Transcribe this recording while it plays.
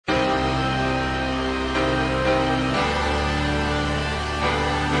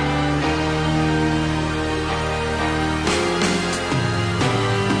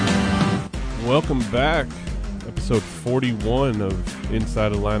Welcome back. Episode 41 of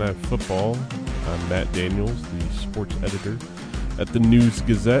Inside Illini Football. I'm Matt Daniels, the sports editor at the News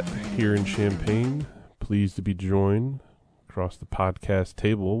Gazette here in Champaign. Pleased to be joined across the podcast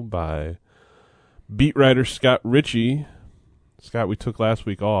table by beat writer Scott Ritchie. Scott, we took last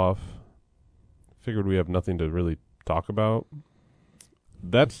week off. Figured we have nothing to really talk about.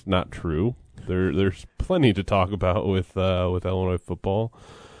 That's not true. There's plenty to talk about with Illinois football.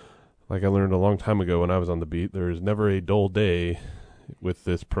 Like I learned a long time ago when I was on the beat, there is never a dull day with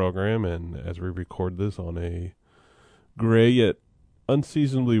this program. And as we record this on a gray yet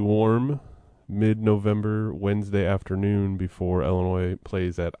unseasonably warm mid-November Wednesday afternoon before Illinois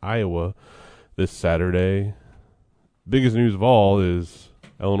plays at Iowa this Saturday, biggest news of all is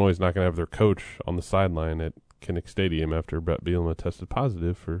Illinois is not going to have their coach on the sideline at Kinnick Stadium after Bret Bielema tested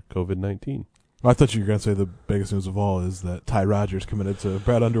positive for COVID-19. Well, I thought you were going to say the biggest news of all is that Ty Rodgers committed to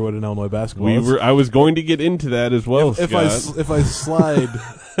Brad Underwood in Illinois basketball. I was going to get into that as well, if I slide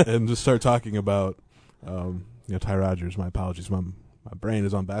and just start talking about Ty Rodgers, my apologies. My brain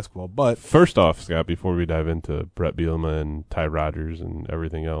is on basketball. But first off, Scott, before we dive into Bret Bielema and Ty Rodgers and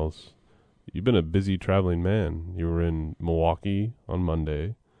everything else, you've been a busy traveling man. You were in Milwaukee on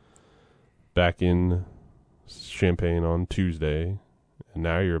Monday, back in Champaign on Tuesday, and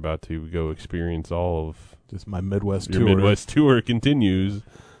now you're about to go experience all of just my Midwest tour. Your Midwest tour continues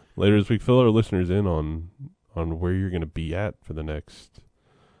later this week. Fill our listeners in on where you're going to be at for the next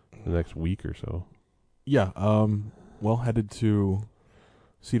week or so. Yeah, headed to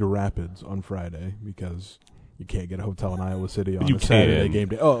Cedar Rapids on Friday because you can't get a hotel in Iowa City on Saturday game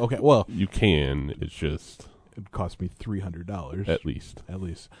day. Oh, okay. Well, you can. It's just it cost me $300 at least.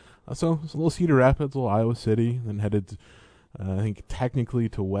 So it's a little Cedar Rapids, a little Iowa City, then headed, I think, technically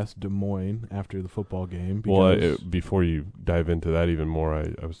to West Des Moines after the football game. Well, before you dive into that even more,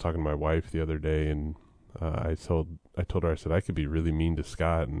 I was talking to my wife the other day, and I told her, I said, I could be really mean to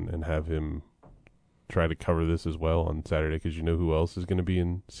Scott and have him try to cover this as well on Saturday, because you know who else is going to be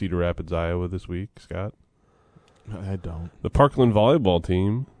in Cedar Rapids, Iowa this week, Scott? I don't. The Parkland volleyball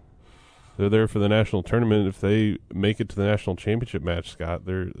team. They're there for the national tournament. If they make it to the national championship match, Scott,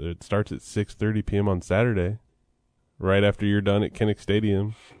 it starts at 6:30 p.m. on Saturday, right after you're done at Kinnick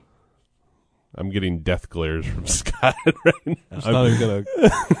Stadium. I'm getting death glares from Scott right now. I'm not even going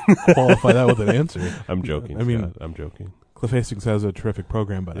to qualify that with an answer. I'm joking, Scott. I'm joking. Cliff Hastings has a terrific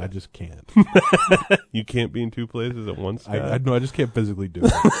program, but I just can't. You can't be in two places at once, Scott? I just can't physically do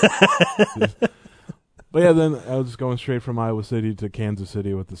it. But yeah, then I was going straight from Iowa City to Kansas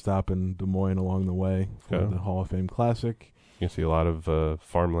City with the stop in Des Moines along the way for the Hall of Fame Classic. You can see a lot of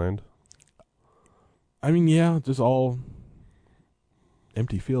farmland. I mean, yeah, just all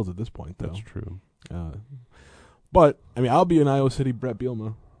empty fields at this point, though. That's true. But, I mean, I'll be in Iowa City. Bret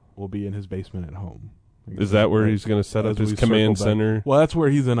Bielema will be in his basement at home. Is that where he's going to set up his command center? Well, that's where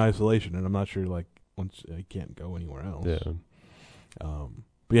he's in isolation, and I'm not sure, once he can't go anywhere else. Yeah.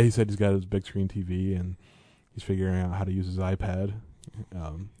 But yeah, he said he's got his big screen TV and he's figuring out how to use his iPad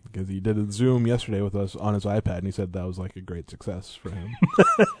because he did a Zoom yesterday with us on his iPad, and he said that was like a great success for him.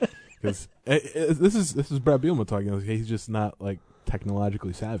 Because this is Bret Bielema talking. He's just not like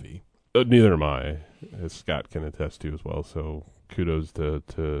technologically savvy. Neither am I, as Scott can attest to as well. So kudos to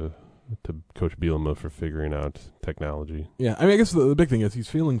Coach Bielema for figuring out technology. Yeah, I mean, I guess the big thing is he's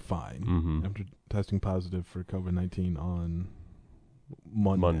feeling fine after testing positive for COVID-19 on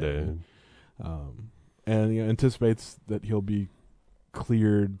Monday. And anticipates that he'll be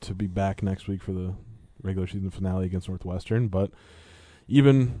cleared to be back next week for the regular season finale against Northwestern. But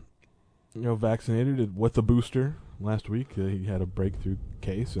even vaccinated with the booster last week, he had a breakthrough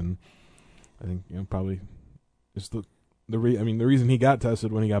case, and I think probably just the reason he got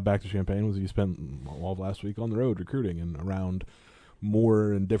tested when he got back to Champaign was he spent all of last week on the road recruiting and around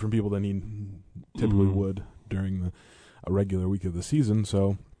more and different people than he typically would during a regular week of the season.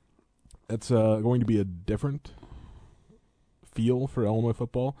 So it's going to be a different feel for Illinois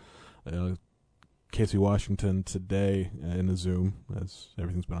football. Casey Washington today in a Zoom, as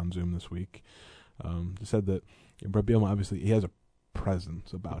everything's been on Zoom this week, said that Bret Bielema, obviously, he has a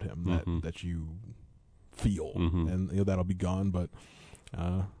presence about him that you feel, and that'll be gone. But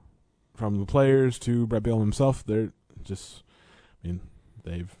from the players to Bret Bielema himself, they're just,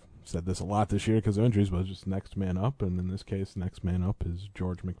 they've said this a lot this year because of injuries, but it's just next man up, and in this case, next man up is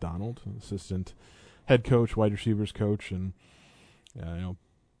George McDonald, assistant head coach, wide receivers coach, and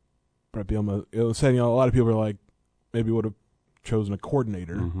Bret Bielema saying a lot of people are like maybe would have chosen a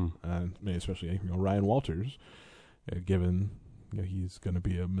coordinator, maybe especially Ryan Walters, given he's going to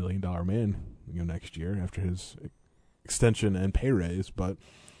be $1 million man next year after his extension and pay raise, but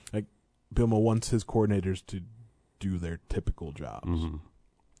Bielema wants his coordinators to do their typical jobs. Mm-hmm.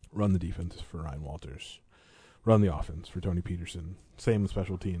 Run the defense for Ryan Walters. Run the offense for Tony Peterson. Same with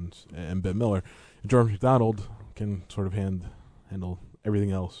special teams and Ben Miller. And George McDonald can sort of handle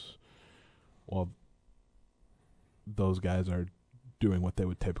everything else while those guys are doing what they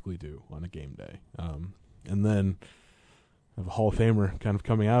would typically do on a game day. And then have a Hall of Famer kind of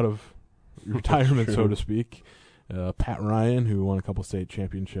coming out of retirement, so to speak. Pat Ryan, who won a couple state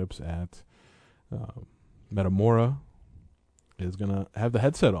championships at Metamora, is going to have the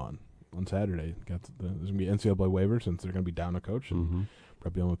headset on Saturday. There's going to be NCAA waiver since they're going to be down a coach. And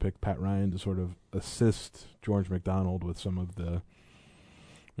Bret Bielema picked Pat Ryan to sort of assist George McDonald with some of the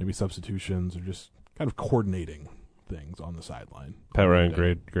maybe substitutions or just kind of coordinating things on the sideline. Pat Ryan,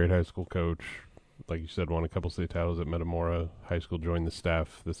 great high school coach. Like you said, won a couple state titles at Metamora High School, joined the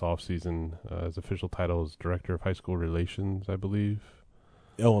staff this offseason. His official title is Director of High School Relations, I believe.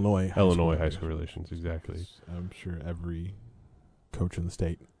 Illinois High School Relations, exactly. I'm sure every coach in the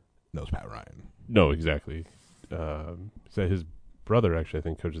state knows Pat Ryan. No, exactly. So his brother actually, I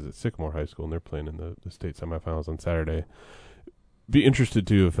think, coaches at Sycamore High School, and they're playing in the state semifinals on Saturday. Be interested,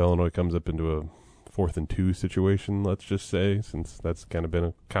 too, if Illinois comes up into a 4th and 2 situation, let's just say, since that's kind of been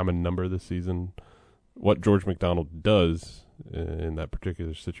a common number this season. What George McDonald does in that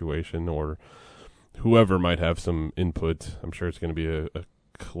particular situation, or whoever might have some input, I'm sure it's going to be a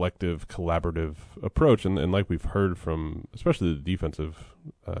collective, collaborative approach. And like we've heard from especially the defensive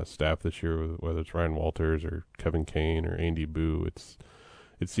staff this year, whether it's Ryan Walters or Kevin Kane or Andy Boo,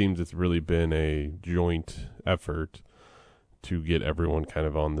 it seems it's really been a joint effort to get everyone kind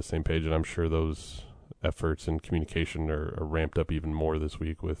of on the same page. And I'm sure those efforts and communication are ramped up even more this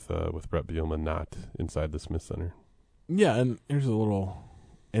week with Bret Bielema not inside the Smith Center. Yeah, and here's a little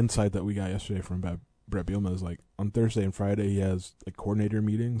insight that we got yesterday from Bret Bielema is like on Thursday and Friday he has like coordinator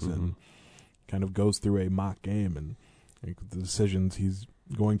meetings and kind of goes through a mock game and like, the decisions he's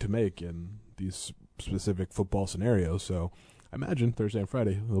going to make in these specific football scenarios. So I imagine Thursday and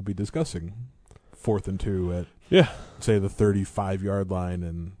Friday they'll be discussing 4th and 2 at say the 35-yard line,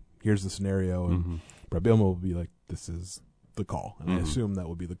 and here's the scenario, and Bret Bielema will be like, this is the call. And I assume that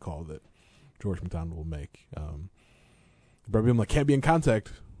will be the call that George McDonald will make. Bret Bielema can't be in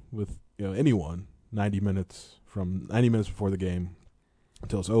contact with anyone 90 minutes before the game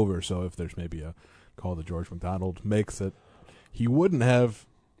until it's over. So if there's maybe a call that George McDonald makes that he wouldn't have,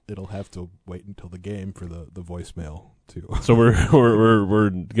 it'll have to wait until the game for the voicemail too. So we're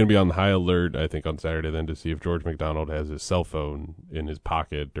going to be on high alert, I think, on Saturday then to see if George McDonald has his cell phone in his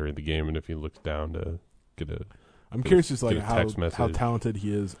pocket during the game, and if he looks down to get a. I'm curious just like how talented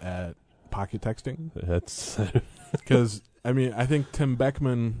he is at pocket texting. That's because I think Tim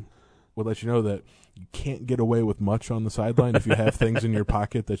Beckman would let you know that you can't get away with much on the sideline if you have things in your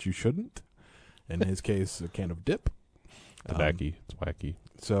pocket that you shouldn't. In his case, a can of dip. Tobacco. It's wacky.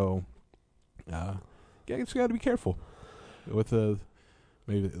 So, you just got to be careful with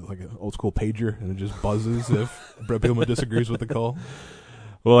maybe like an old school pager, and it just buzzes if Bret Bielema disagrees with the call.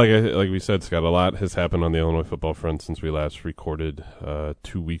 Well, like we said, Scott, a lot has happened on the Illinois football front since we last recorded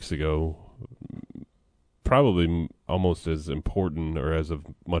 2 weeks ago. Probably almost as important or as of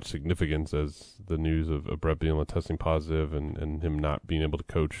much significance as the news of Bret Bielema testing positive and him not being able to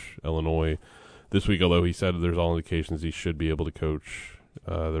coach Illinois this week, although he said there's all indications he should be able to coach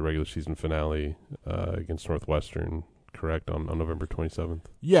the regular season finale against Northwestern, correct, on November 27th?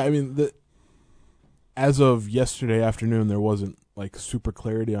 Yeah, as of yesterday afternoon, there wasn't like super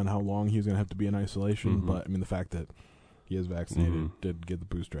clarity on how long he was going to have to be in isolation, but the fact that he is vaccinated, did get the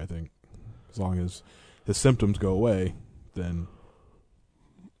booster, I think, as long as his symptoms go away, then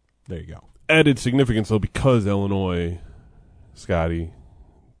there you go. Added significance, though, because Illinois, Scotty,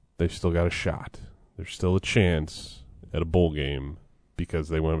 they've still got a shot. There's still a chance at a bowl game because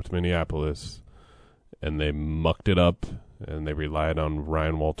they went up to Minneapolis and they mucked it up and they relied on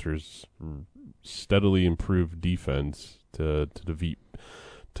Ryan Walters' steadily improved defense to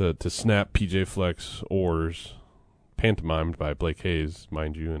snap PJ Fleck's oars, pantomimed by Blake Hayes,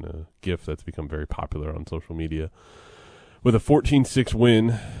 mind you, in a GIF that's become very popular on social media. With a 14-6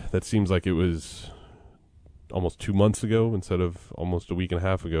 win, that seems like it was almost 2 months ago instead of almost a week and a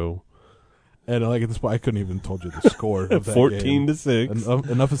half ago. And like at this point, I couldn't even told you the score of that 14-6.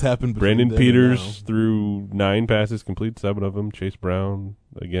 Enough has happened. Brandon Peters threw 9 passes, complete 7 of them. Chase Brown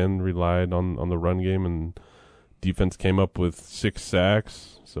again relied on the run game, and defense came up with 6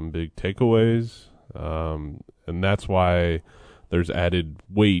 sacks, some big takeaways, and that's why there's added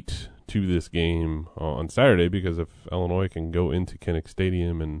weight to this game on Saturday, because if Illinois can go into Kinnick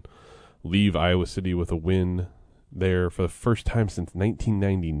Stadium and leave Iowa City with a win there for the first time since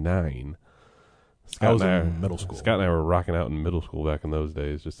 1999. I was in middle school. Scott and I were rocking out in middle school back in those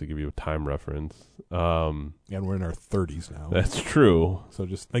days, just to give you a time reference. And we're in our 30s now. That's true. So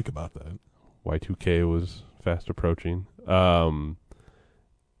just think about that. Y2K was fast approaching. 5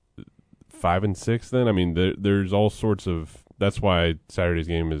 and 6 then? I mean, there's all sorts of... That's why Saturday's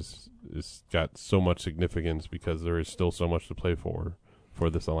game is got so much significance, because there is still so much to play for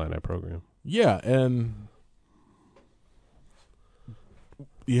this Illini program. Yeah, and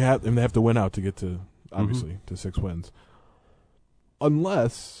they have to win out to get to, obviously, to 6 wins.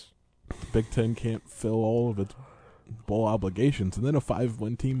 Unless the Big Ten can't fill all of its bowl obligations, and then a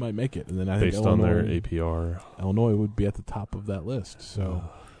 5-win team might make it. And then I think based on their APR, Illinois would be at the top of that list. So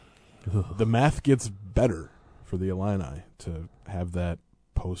the math gets better for the Illini to have that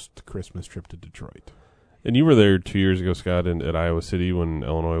post-Christmas trip to Detroit. And you were there 2 years ago, Scott, at Iowa City when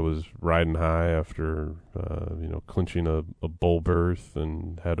Illinois was riding high after clinching a bowl berth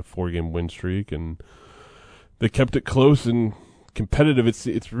and had a 4-game win streak, and they kept it close and competitive.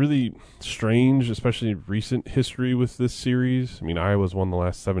 It's really strange, especially recent history with this series. I mean, Iowa's won the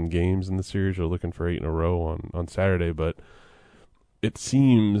last 7 games in the series. They're looking for 8 in a row on Saturday, but it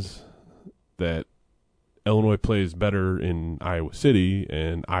seems that Illinois plays better in Iowa City,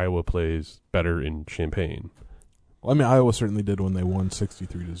 and Iowa plays better in Champaign. Well, I mean, Iowa certainly did when they won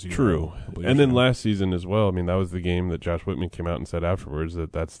 63-0. True. And then last season as well, I mean, that was the game that Josh Whitman came out and said afterwards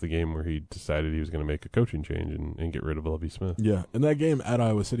that's the game where he decided he was going to make a coaching change and get rid of Lovie Smith. Yeah, and that game at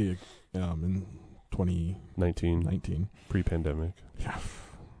Iowa City in 2019. Pre-pandemic. Yeah,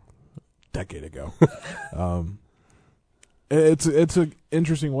 decade ago. It's an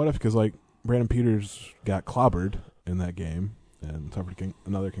interesting what-if, because, like, Brandon Peters got clobbered in that game and suffered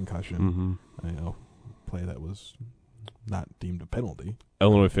another concussion. Play that was not deemed a penalty.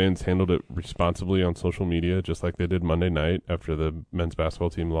 Illinois fans handled it responsibly on social media, just like they did Monday night after the men's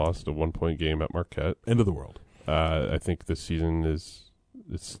basketball team lost a 1-point game at Marquette. End of the world. I think this season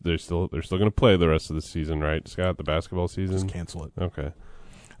they're still going to play the rest of the season, right, Scott? The basketball season. Just cancel it. Okay.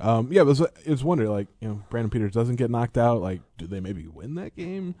 Yeah, it's wonder, like, Brandon Peters doesn't get knocked out. Like, do they maybe win that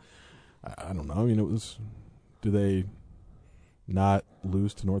game? I don't know. I mean, do they not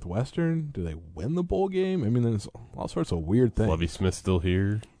lose to Northwestern? Do they win the bowl game? I mean, there's all sorts of weird things. Lovie Smith still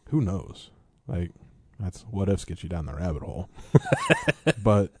here? Who knows? Like, that's what ifs get you down the rabbit hole.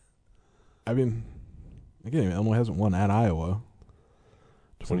 But, I mean, again, Illinois hasn't won at Iowa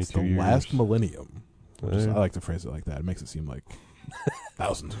 22 since the years. last millennium. I Yeah. like to phrase it like that. It makes it seem like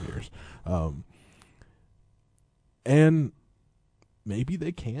thousands of years. And maybe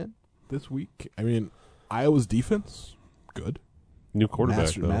they can this week. I mean, Iowa's defense, good. New quarterback,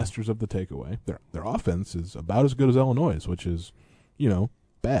 though. Masters of the takeaway. Their offense is about as good as Illinois', which is,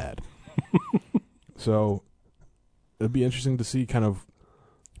 bad. So it'd be interesting to see kind of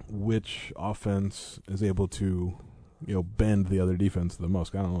which offense is able to, bend the other defense the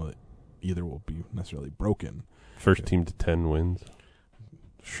most. I don't know that either will be necessarily broken. First team to 10 wins.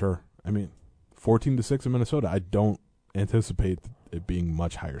 Sure. I mean, 14-6 in Minnesota. I don't anticipate it being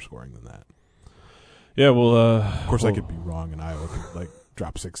much higher scoring than that. Yeah, well, of course, I could be wrong, and Iowa could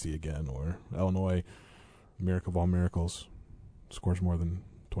drop 60 again, or Illinois, miracle of all miracles, scores more than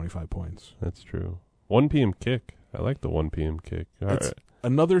 25 points. That's true. 1 p.m. kick. I like the 1 p.m. kick. All right.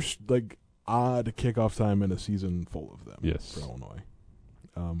 Another odd kickoff time in a season full of them. Yes. For Illinois.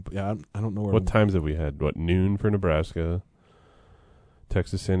 But yeah, I don't know where. What times have we had? Noon for Nebraska.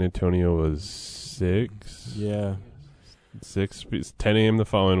 Texas San Antonio was 6. Yeah. 6. It's 10 a.m. the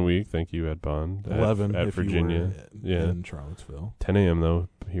following week. Thank you, Ed Bond. 11 at if Virginia. You were in Charlottesville. 10 a.m. though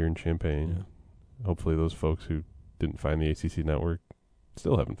here in Champaign. Yeah. Hopefully those folks who didn't find the ACC network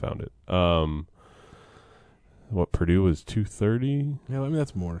still haven't found it. Purdue was 2:30? Yeah, I mean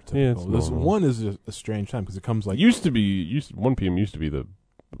that's more typical. Yeah, it's This normal. one is a strange time because it comes 1 p.m. used to be the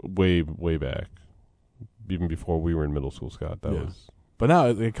way back, even before we were in middle school, Scott. That was. But now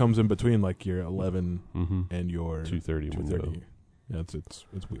it comes in between your 11 and your 2:30 window. Yeah,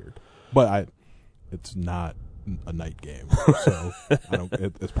 it's weird, but it's not a night game, so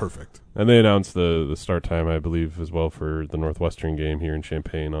it's perfect. And they announced the start time, I believe, as well for the Northwestern game here in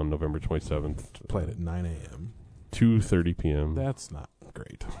Champaign on November 27th. Played at 9 a.m. 2:30 p.m. That's not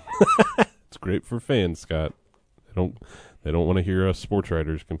great. It's great for fans, Scott. They don't want to hear us sports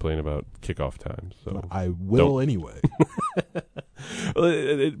writers complain about kickoff times. So I will anyway. Well,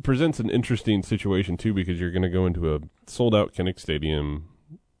 it presents an interesting situation too, because you're going to go into a sold-out Kinnick Stadium.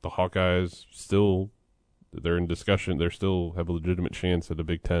 The Hawkeyes they're in discussion. They still have a legitimate chance at a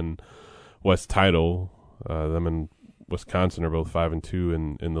Big Ten West title. Them and Wisconsin are both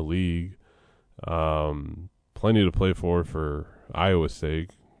 5-2 in the league. plenty to play for Iowa's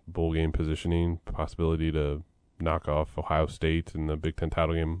sake. Bowl game positioning, possibility to knock off Ohio State in the Big Ten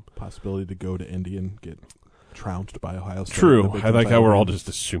title game. Possibility to go to Indy and get trounced by Ohio State. True. I like how we're all just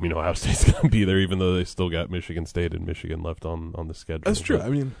assuming Ohio State's going to be there, even though they still got Michigan State and Michigan left on the schedule. That's true. I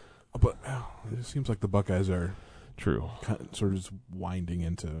mean, but it seems like the Buckeyes are sort of just winding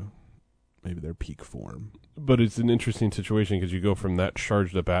into maybe their peak form. But it's an interesting situation because you go from that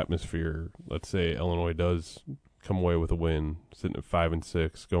charged up atmosphere. Let's say Illinois does come away with a win, sitting at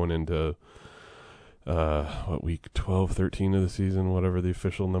 5-6, going into week 12, 13 of the season, whatever the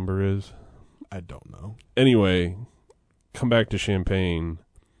official number is. I don't know. Anyway, come back to Champaign,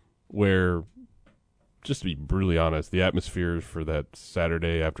 where, just to be brutally honest, the atmospheres for that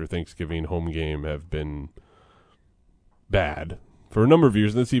Saturday after Thanksgiving home game have been bad for a number of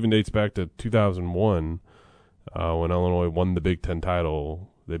years. And this even dates back to 2001 when Illinois won the Big Ten title.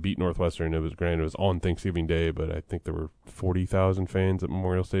 They beat Northwestern. It was on Thanksgiving Day, but I think there were 40,000 fans at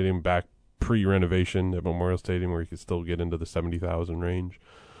Memorial Stadium back pre-renovation at Memorial Stadium, where you could still get into the 70,000 range.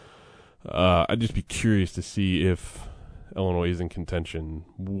 I'd just be curious to see if Illinois is in contention,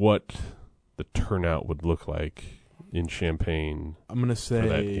 what the turnout would look like in Champaign. I'm going to for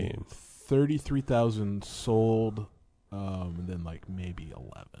that say game. 33,000 sold, and then like maybe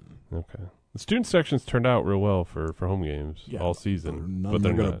 11. Okay. The student sections turned out real well for home games all season. But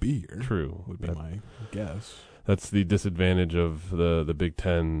they're going to be here. True. Would be my guess. That's the disadvantage of the Big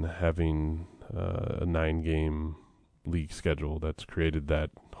Ten having a 9-game league schedule that's created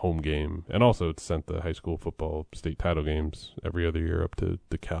that home game. And also it's sent the high school football state title games every other year up to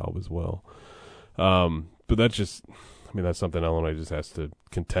DeKalb as well. But that's just, that's something Illinois just has to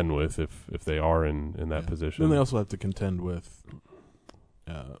contend with if they are in that position. Then they also have to contend with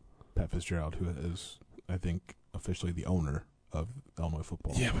Pat Fitzgerald, who is, I think, officially the owner of Illinois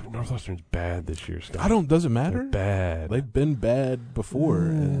football. Yeah, but Northwestern's bad this year, Scott. Doesn't matter. They're bad. They've been bad before.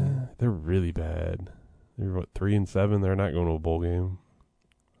 They're really bad. They're 3-7. They're not going to a bowl game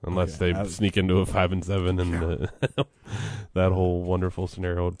unless they sneak into a 5-7, and that whole wonderful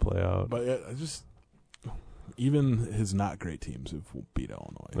scenario would play out. But even his not great teams have beat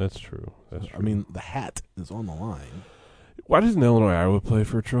Illinois. That's true. The hat is on the line. Why doesn't Illinois Iowa play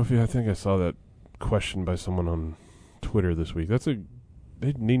for a trophy? I think I saw that question by someone on Twitter this week.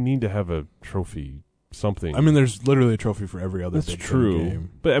 They need to have a trophy, something. There's literally a trophy for every other Big Ten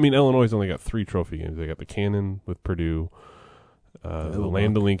game. But Illinois only got 3 trophy games. They got the Cannon with Purdue, the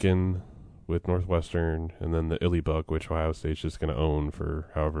Land of Lincoln with Northwestern, and then the Illybuck, which Ohio State's just going to own for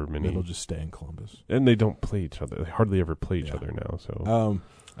however many. It'll just stay in Columbus. And they don't play each other. They hardly ever play each other now.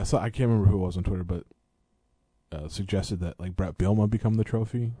 So I can't remember who it was on Twitter, but suggested that Bret Bielema become the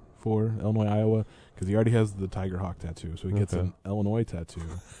trophy for Illinois Iowa because he already has the Tiger Hawk tattoo, so he gets an Illinois tattoo.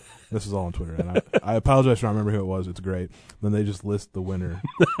 This is all on Twitter, and I apologize for not remembering who it was. It's great. Then they just list the winner,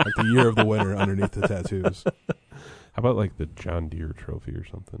 the year of the winner underneath the tattoos. How about the John Deere trophy or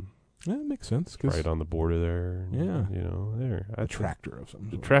something? Yeah, it makes sense. Right on the border there. Yeah. There. A tractor of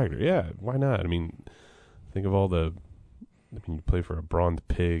some sort. A tractor, yeah. Why not? Think of all the... you play for a bronze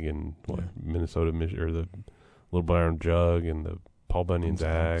pig and Minnesota, or the Little Brown Jug and the Paul Bunyan's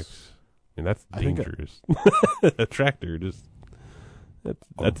axe. That's dangerous. A tractor, just...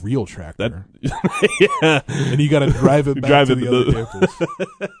 That's a real tractor. Yeah. And you got to drive it back to the other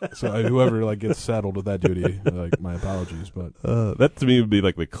campus. So whoever gets saddled with that duty, my apologies, but that to me would be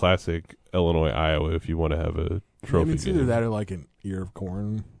the classic Illinois Iowa if you want to have a trophy. It's either that or an ear of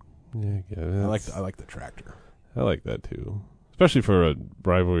corn. Yeah, I like the tractor. I like that too, especially for a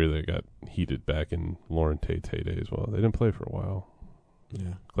rivalry that got heated back in Lauren Tate's heyday as well. They didn't play for a while.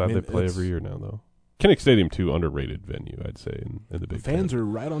 Yeah, glad they play every year now though. Kinnick Stadium too, underrated venue, I'd say, in the Big Ten. Fans are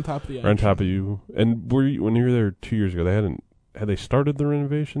right on top of the action. Right on top of you. And when you were there 2 years ago, had they started the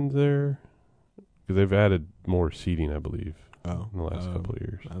renovations there? Because they've added more seating, I believe, in the last couple of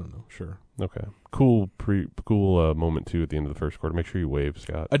years. I don't know. Sure. Okay. Cool moment too at the end of the first quarter. Make sure you wave,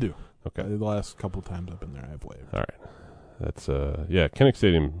 Scott. I do. Okay. The last couple times I've been there, I've waved. All right. That's Kinnick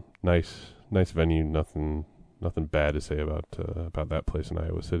Stadium, nice venue. Nothing bad to say about that place in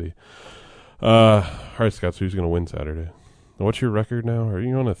Iowa City. All right, Scott, so who's going to win Saturday? What's your record now? Are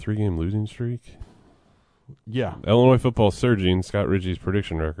you on a 3-game losing streak? Yeah. Illinois football surging, Scott Ridgey's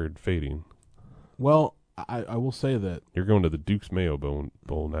prediction record fading. Well, I will say that... You're going to the Duke's Mayo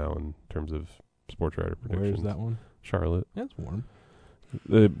Bowl now in terms of sports writer predictions. Where is that one? Charlotte. That's warm.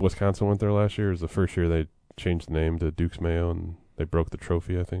 Wisconsin went there last year. It was the first year they changed the name to Duke's Mayo, and they broke the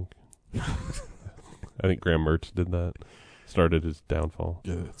trophy, I think. I think Graham Mertz did that. Started his downfall.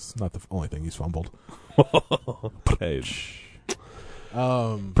 Yeah, it's not the only thing he's fumbled. Hey.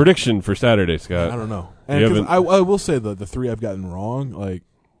 Prediction for Saturday, Scott. I don't know. And I will say the three I've gotten wrong, like,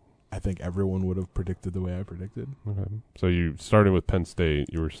 I think everyone would have predicted the way I predicted. Okay. So you started with Penn State.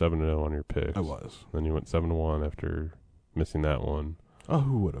 You were 7-0 on your picks. I was. Then you went 7-1 after missing that one. Oh,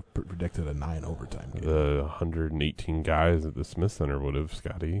 who would have predicted a 9 overtime game? The 118 guys at the Smith Center would have,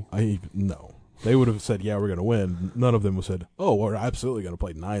 Scotty. No. They would have said, yeah, we're going to win. None of them would have said, oh, we're absolutely going to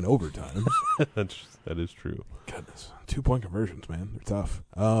play 9 overtimes. That is true. Goodness. 2-point conversions, man. They're tough.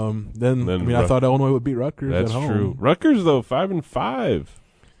 I thought Illinois would beat Rutgers at home. That's true. Rutgers, though, 5-5.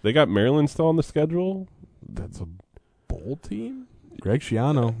 They got Maryland still on the schedule. That's a bowl team? Greg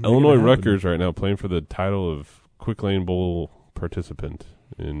Schiano. Illinois Rutgers right now playing for the title of Quick Lane Bowl participant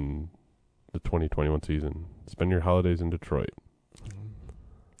in the 2021 season. Spend your holidays in Detroit.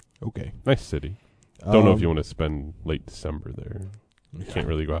 Okay. Nice city. Don't know if you want to spend late December there. You can't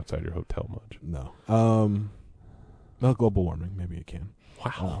really go outside your hotel much. No. Not global warming. Maybe you can.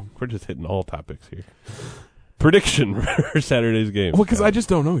 Wow. We're just hitting all topics here. Prediction for Saturday's game. Well, because I just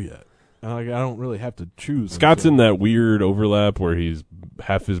don't know yet. I don't really have to choose. Scott's in that weird overlap where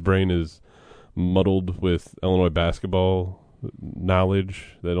half his brain is muddled with Illinois basketball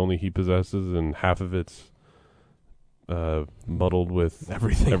knowledge that only he possesses, and half of it's muddled with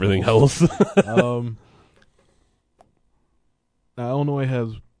everything else. Now Illinois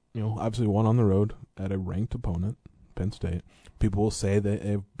has, obviously won on the road at a ranked opponent, Penn State. People will say that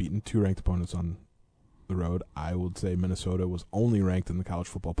they've beaten 2 ranked opponents on the road. I would say Minnesota was only ranked in the college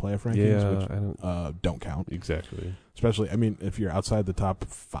football playoff rankings, which don't count. Exactly. Especially, if you're outside the top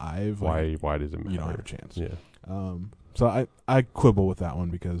 5, why does it matter? You don't have a chance. Yeah. So I quibble with that one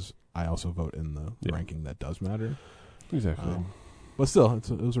because I also vote in the ranking that does matter. Exactly. But still, it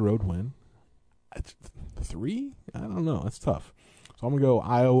was a road win. 3? I don't know. That's tough. So I'm going to go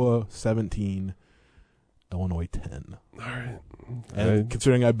Iowa 17, Illinois 10. All right. And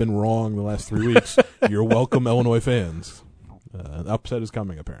considering I've been wrong the last 3 weeks, you're welcome, Illinois fans. An upset is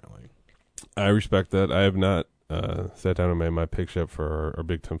coming, apparently. I respect that. I have not sat down and made my picks up for our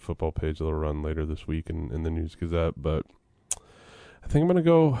Big Ten football page that'll run later this week in the News Gazette, but I think I'm going to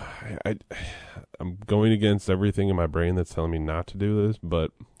go. I'm going against everything in my brain that's telling me not to do this,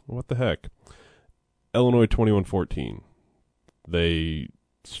 but what the heck? Illinois 21-14. They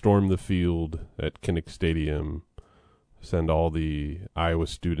storm the field at Kinnick Stadium, send all the Iowa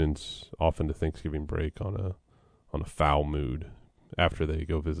students off into Thanksgiving break on a foul mood after they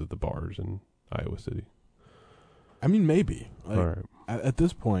go visit the bars in Iowa City. Maybe. All right. At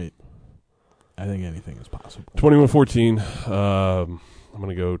this point, I think anything is possible. 21-14. I'm going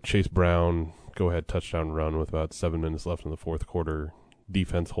to go Chase Brown, go-ahead touchdown run with about 7 minutes left in the fourth quarter.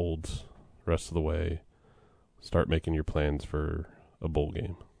 Defense holds the rest of the way. Start making your plans for a bowl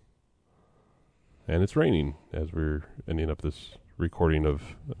game. And it's raining as we're ending up this recording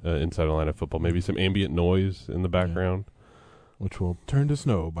of Inside Illini Football. Maybe some ambient noise in the background. Yeah. Which will turn to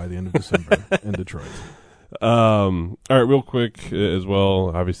snow by the end of December in Detroit. All right, real quick as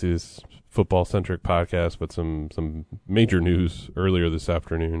well. Obviously, this football-centric podcast, but some major news earlier this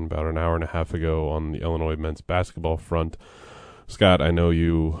afternoon, about an hour and a half ago, on the Illinois men's basketball front. Scott, I know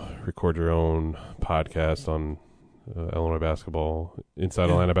you record your own podcast on Illinois basketball, Inside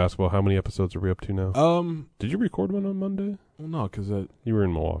Illini basketball. How many episodes are we up to now? Did you record one on Monday? Well, no, because you were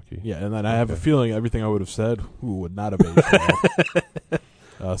in Milwaukee. Yeah, and then I have a feeling everything I would have said would not have aged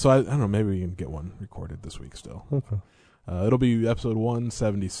well. So I don't know. Maybe we can get one recorded this week still. Okay. It'll be episode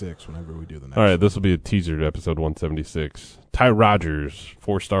 176 whenever we do the next. All right, this will be a teaser to episode 176. Ty Rogers,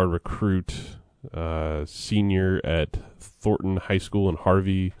 4-star recruit, senior at Thornton High School in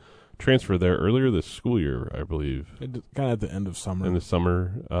Harvey. Transferred there earlier this school year, I believe. Kind of at the end of summer. In the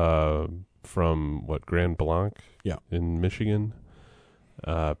summer, from Grand Blanc in Michigan.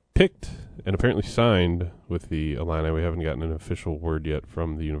 Picked and apparently signed with the Illini. We haven't gotten an official word yet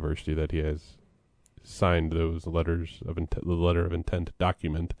from the university that he has signed those letters of the letter of intent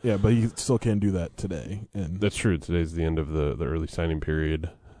document. Yeah, but he still can't do that today. And that's true. Today's the end of the early signing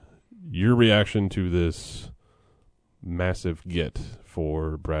period. Your reaction to this massive get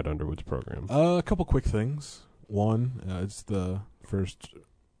for Brad Underwood's program? A couple quick things. One, it's the first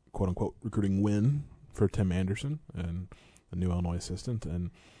quote-unquote recruiting win for Tim Anderson and the new Illinois assistant.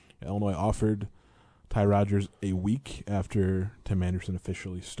 And Illinois offered Ty Rogers a week after Tim Anderson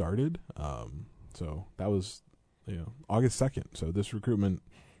officially started. So that was August 2nd. So this recruitment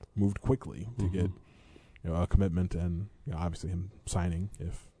moved quickly to get a commitment and obviously him signing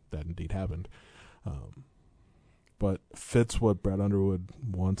if that indeed happened. But fits what Brad Underwood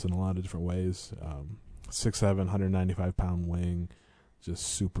wants in a lot of different ways. 6'7", 195-pound wing, just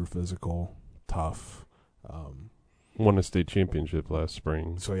super physical, tough. won a state championship last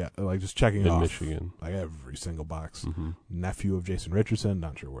spring. So yeah, like just checking in off Michigan, like every single box. Mm-hmm. Nephew of Jason Richardson.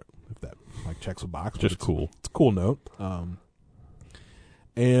 Not sure if that like checks a box. Just cool. It's a cool note.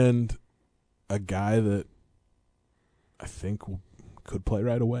 And a guy that I think could play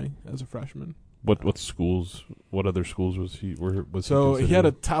right away as a freshman. What schools? What other schools was he? He had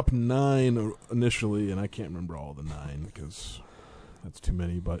a top 9 initially, and I can't remember all the 9 because that's too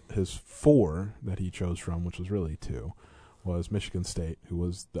many. But his 4 that he chose from, which was really 2, was Michigan State, who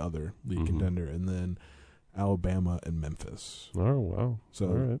was the other league contender, and then Alabama and Memphis. Oh wow! So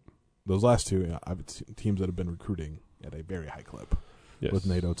all right. Those last 2, I've seen teams that have been recruiting at a very high clip with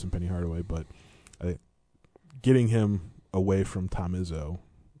Nate Oates and Penny Hardaway, but getting him away from Tom Izzo.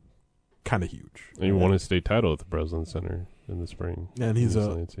 Kind of huge. And he won a state title at the Breslin Center in the spring. And he's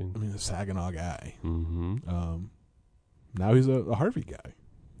a Saginaw guy. Mm-hmm. Now he's a Harvey guy.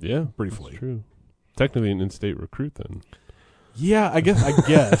 Yeah, briefly. That's true. Technically an in-state recruit then. Yeah, I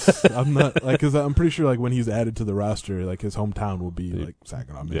guess. I'm not because I'm pretty sure like when he's added to the roster, like his hometown will be like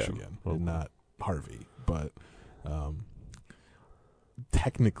Saginaw, Michigan, and not Harvey. But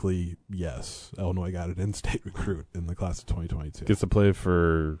technically, yes, Illinois got an in-state recruit in the class of 2022. Gets to play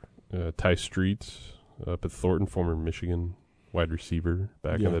for Ty Streets up at Thornton, former Michigan wide receiver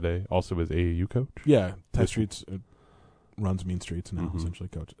back in the day. Also was AAU coach. Yeah, Ty Streets runs Mean Streets now, essentially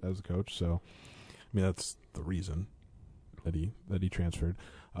as a coach. So, I mean, that's the reason that he transferred.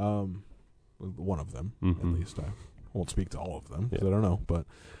 One of them, at least. I won't speak to all of them because I don't know. But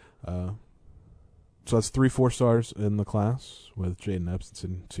so that's 3 4-stars in the class with Jaden Epps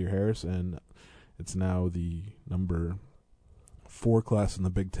and Sear Harris, and it's now the number 4 class in the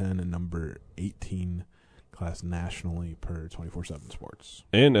Big Ten and number 18 class nationally per 24/7 Sports.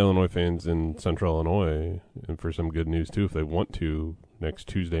 And Illinois fans in Central Illinois, and for some good news too, if they want to, next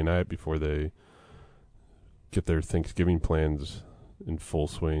Tuesday night before they get their Thanksgiving plans in full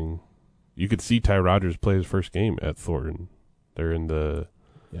swing, you could see Ty Rogers play his first game at Thornton. They're in the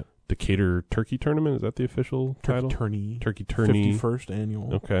Decatur Turkey Tournament. Is that the official title? Turkey Tourney. 51st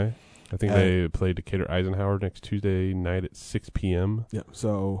annual. Okay. I think they play Decatur Eisenhower next Tuesday night at 6 p.m. Yeah,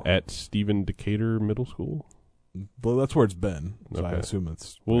 so at Stephen Decatur Middle School. Well, that's where it's been. So I assume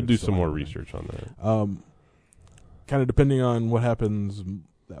it's. We'll do some more research on that. Kind of depending on what happens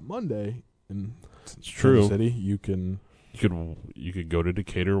that Monday in Kansas City, you could go to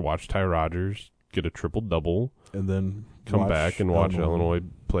Decatur, watch Ty Rogers, get a triple double, and then come back and watch Illinois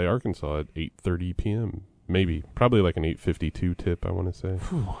play Arkansas at 8:30 p.m. Maybe, probably like an 8:52 tip. I want to say.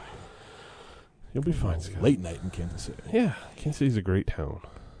 You'll be fine, Scott. Late night in Kansas City. Yeah, Kansas City's a great town.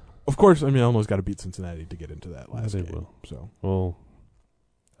 Of course, I mean, Illinois got to beat Cincinnati to get into that last game. They will. So, well,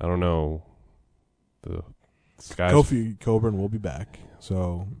 I don't know. The skies. Kofi Coburn will be back,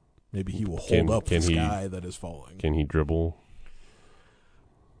 so maybe he will hold up the sky that is falling. Can he dribble?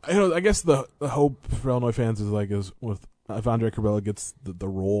 I guess the hope for Illinois fans is with if Andre Curbelo gets the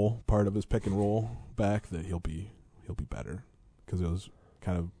roll part of his pick and roll back, that he'll be better because it was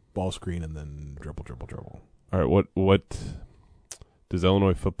kind of ball screen and then dribble. All right, what does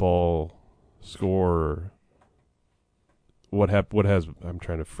Illinois football score? What has? I'm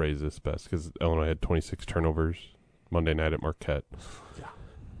trying to phrase this best because Illinois had 26 turnovers Monday night at Marquette. Yeah.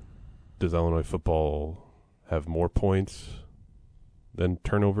 Does Illinois football have more points than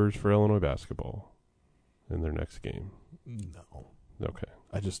turnovers for Illinois basketball in their next game? No. Okay.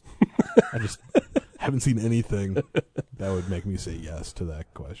 I just haven't seen anything that would make me say yes to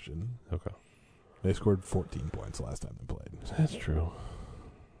that question. Okay. They scored 14 points last time they played. That's true.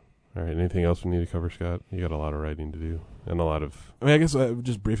 All right. Anything else we need to cover, Scott? You got a lot of writing to do and a lot of. I mean, I guess I would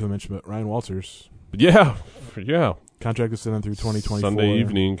just briefly mention, but Ryan Walters. Yeah. Contract is through 2024. Sunday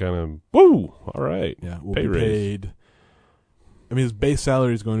evening, kind of. Woo! All right. Yeah, will be paid. I mean, his base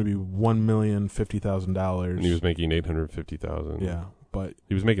salary is going to be $1,050,000. And he was making $850,000. Yeah, but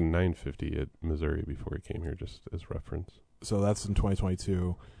he was making $950 at Missouri before he came here, just as reference. So that's in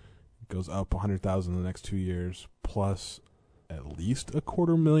 2022. It goes up $100,000 in the next 2 years, plus at least a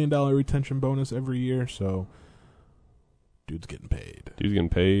 $250,000 retention bonus every year. So, dude's getting paid. Dude's getting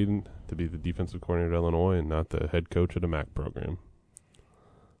paid to be the defensive coordinator at Illinois and not the head coach at a MAC program.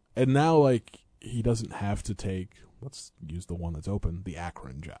 And now, he doesn't have to take. Let's use the one that's open, the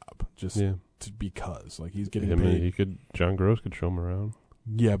Akron job, because he's getting paid. John Gross could show him around.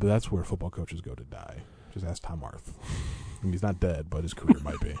 Yeah, but that's where football coaches go to die. Just ask Tom Arth. I mean, he's not dead, but his career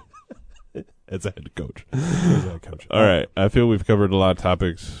might be. As a head coach. All right, I feel we've covered a lot of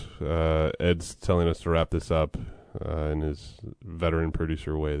topics. Ed's telling us to wrap this up in his veteran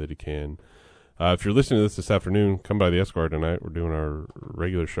producer way that he can. If you're listening to this afternoon, come by the Esquire tonight. We're doing our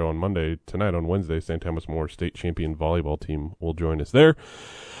regular show on Monday. Tonight on Wednesday, St. Thomas More state champion volleyball team will join us there.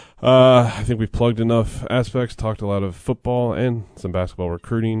 I think we've plugged enough aspects, talked a lot of football and some basketball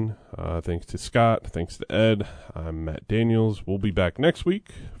recruiting. Thanks to Scott. Thanks to Ed. I'm Matt Daniels. We'll be back next week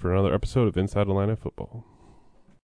for another episode of Inside Illini Football.